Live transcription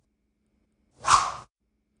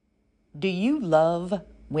Do you love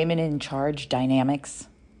women in charge dynamics?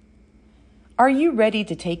 Are you ready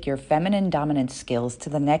to take your feminine dominance skills to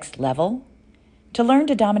the next level? To learn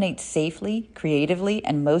to dominate safely, creatively,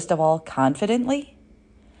 and most of all, confidently?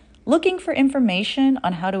 Looking for information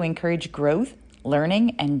on how to encourage growth,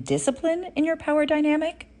 learning, and discipline in your power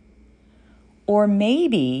dynamic? Or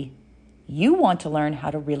maybe you want to learn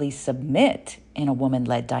how to really submit in a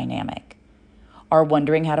woman-led dynamic? Are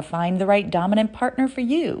wondering how to find the right dominant partner for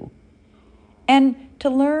you? And to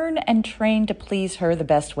learn and train to please her the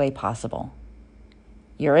best way possible?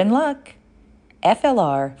 You're in luck.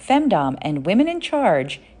 FLR, Femdom, and Women in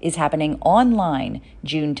Charge is happening online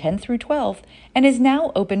June 10th through 12th and is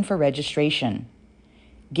now open for registration.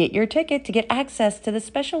 Get your ticket to get access to the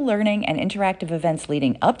special learning and interactive events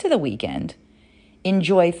leading up to the weekend.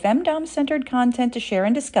 Enjoy Femdom-centered content to share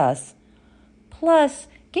and discuss. Plus,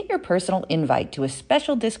 get your personal invite to a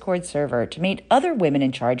special Discord server to meet other Women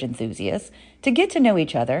in Charge enthusiasts, to get to know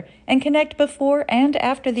each other, and connect before and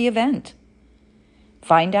after the event.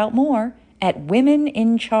 Find out more at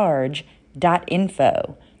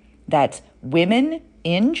womenincharge.info. That's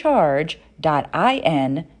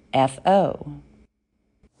womenincharge.info.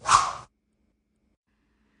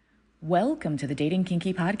 Welcome to the Dating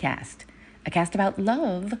Kinky Podcast, a cast about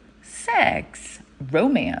love, sex,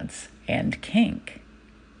 romance, and kink.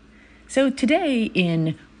 So today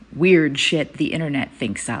in Weird Shit the Internet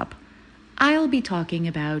Thinks Up, I'll be talking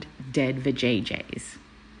about dead vajayjays.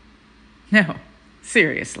 No,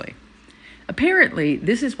 seriously. Apparently,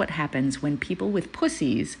 this is what happens when people with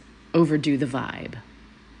pussies overdo the vibe.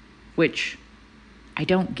 Which I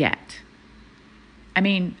don't get. I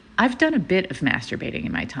mean, I've done a bit of masturbating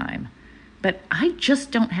in my time, but I just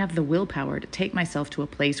don't have the willpower to take myself to a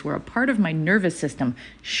place where a part of my nervous system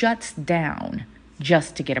shuts down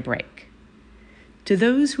just to get a break. To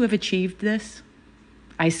those who have achieved this,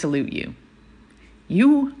 I salute you.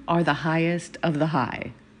 You are the highest of the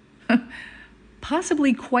high.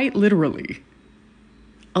 Possibly quite literally.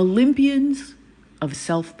 Olympians of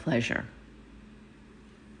self-pleasure.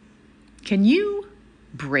 Can you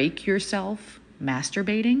break yourself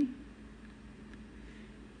masturbating?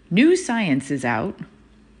 New science is out,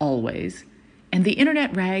 always, and the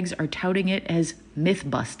internet rags are touting it as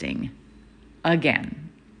myth-busting. Again.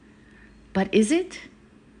 But is it?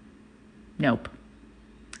 Nope.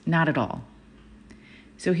 Not at all.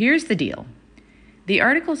 So here's the deal. The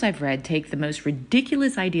articles I've read take the most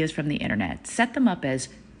ridiculous ideas from the internet, set them up as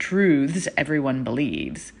truths everyone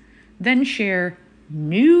believes, then share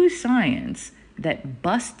new science that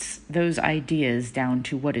busts those ideas down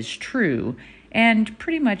to what is true and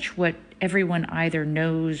pretty much what everyone either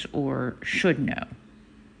knows or should know.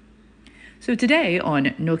 So today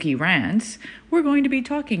on Nookie Rants, we're going to be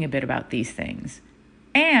talking a bit about these things.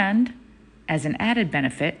 And as an added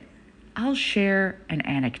benefit, I'll share an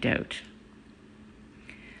anecdote.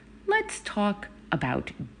 Let's talk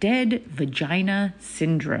about dead vagina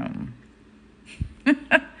syndrome.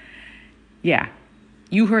 Yeah,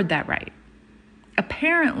 you heard that right.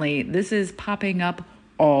 Apparently, this is popping up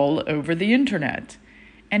all over the internet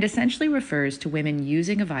and essentially refers to women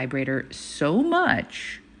using a vibrator so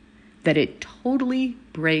much that it totally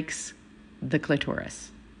breaks the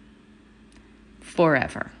clitoris.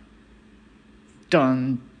 Forever.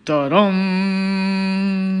 Dun, dun,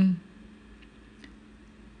 dun.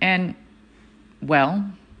 And,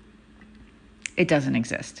 well, it doesn't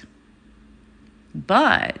exist.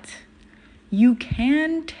 But you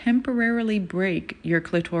can temporarily break your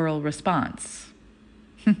clitoral response.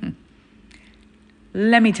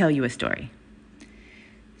 Let me tell you a story.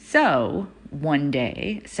 So, one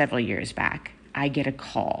day, several years back, I get a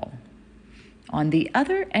call. On the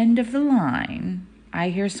other end of the line, I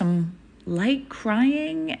hear some light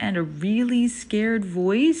crying and a really scared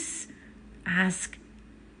voice ask,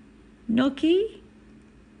 "Nookie,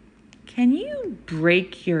 can you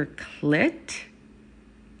break your clit?"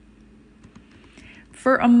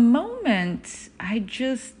 For a moment, I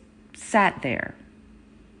just sat there,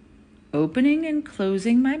 opening and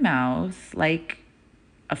closing my mouth like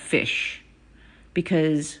a fish.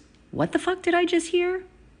 Because what the fuck did I just hear?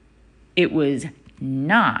 It was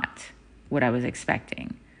not what I was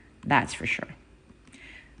expecting, that's for sure.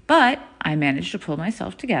 But I managed to pull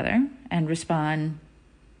myself together and respond,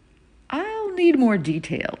 "I'll need more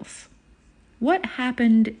details. What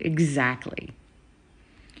happened exactly?"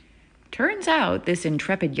 Turns out this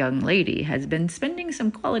intrepid young lady has been spending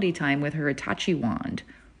some quality time with her Hitachi wand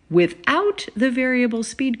without the variable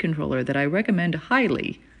speed controller that I recommend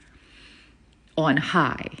highly on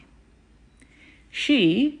high.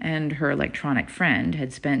 She and her electronic friend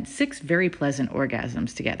had spent 6 very pleasant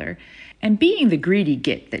orgasms together, and being the greedy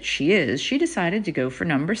git that she is, she decided to go for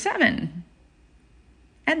number 7.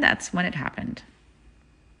 And that's when it happened.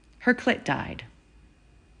 Her clit died.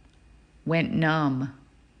 Went numb.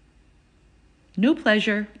 No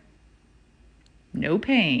pleasure. No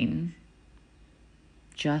pain.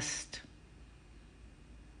 Just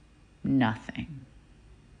nothing.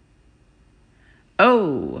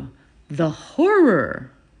 Oh, the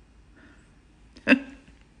horror.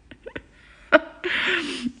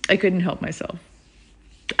 I couldn't help myself.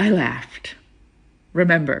 I laughed.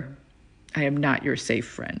 Remember, I am not your safe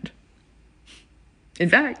friend. In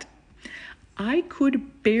fact, I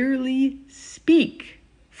could barely speak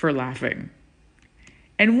for laughing.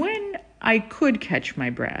 And when I could catch my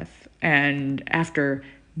breath, and after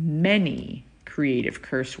many creative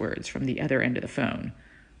curse words from the other end of the phone,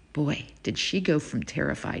 boy, did she go from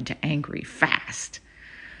terrified to angry fast.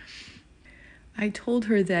 I told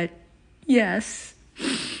her that, yes,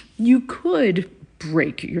 you could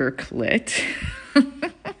break your clit,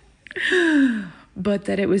 but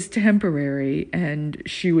that it was temporary and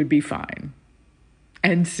she would be fine.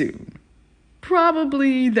 And soon.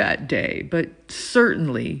 Probably that day, but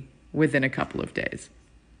certainly within a couple of days.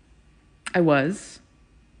 I was,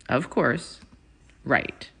 of course,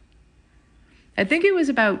 right. I think it was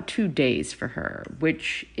about 2 days for her,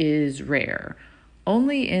 which is rare.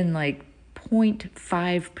 Only in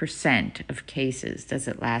 0.5% of cases does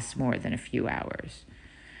it last more than a few hours.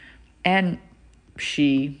 And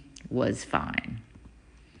she was fine.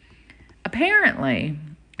 Apparently,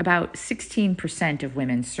 about 16% of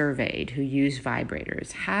women surveyed who use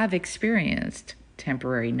vibrators have experienced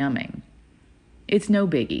temporary numbing. It's no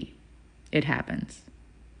biggie. It happens.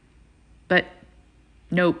 But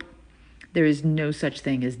nope, there is no such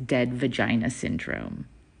thing as dead vagina syndrome.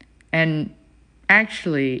 And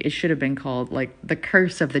actually, it should have been called the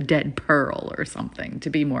curse of the dead pearl or something to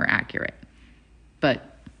be more accurate.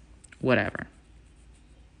 But whatever.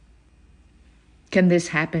 Can this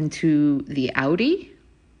happen to the outie?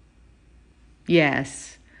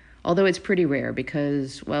 Yes, although it's pretty rare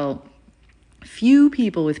because, few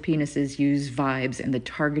people with penises use vibes in the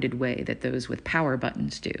targeted way that those with power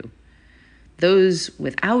buttons do. Those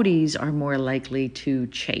with outies are more likely to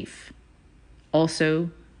chafe.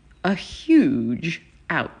 Also, a huge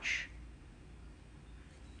ouch.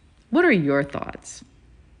 What are your thoughts?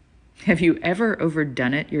 Have you ever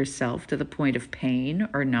overdone it yourself to the point of pain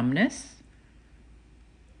or numbness?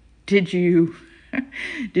 Did you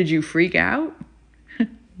freak out?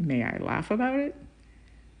 May I laugh about it?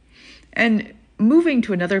 And moving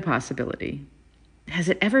to another possibility, has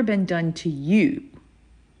it ever been done to you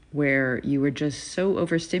where you were just so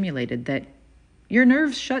overstimulated that your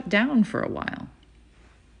nerves shut down for a while?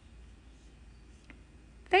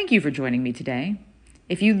 Thank you for joining me today.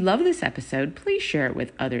 If you love this episode, please share it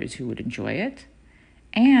with others who would enjoy it.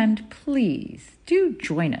 And please do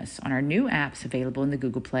join us on our new apps available in the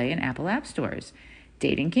Google Play and Apple App Stores.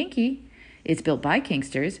 Dating Kinky. It's built by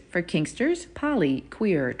Kinksters for Kinksters, poly,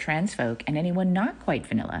 queer, trans folk, and anyone not quite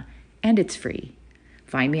vanilla. And it's free.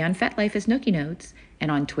 Find me on FetLife as Nookie Notes, and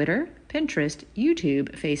on Twitter, Pinterest,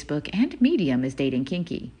 YouTube, Facebook, and Medium as Dating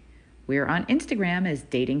Kinky. We're on Instagram as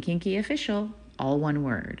Dating Kinky Official, all one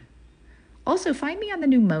word. Also, find me on the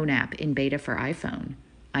new Moan app in beta for iPhone.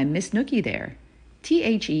 I'm Miss Nookie there.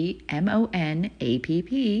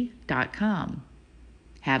 TheMonapp.com.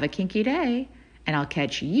 Have a kinky day, and I'll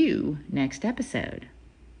catch you next episode.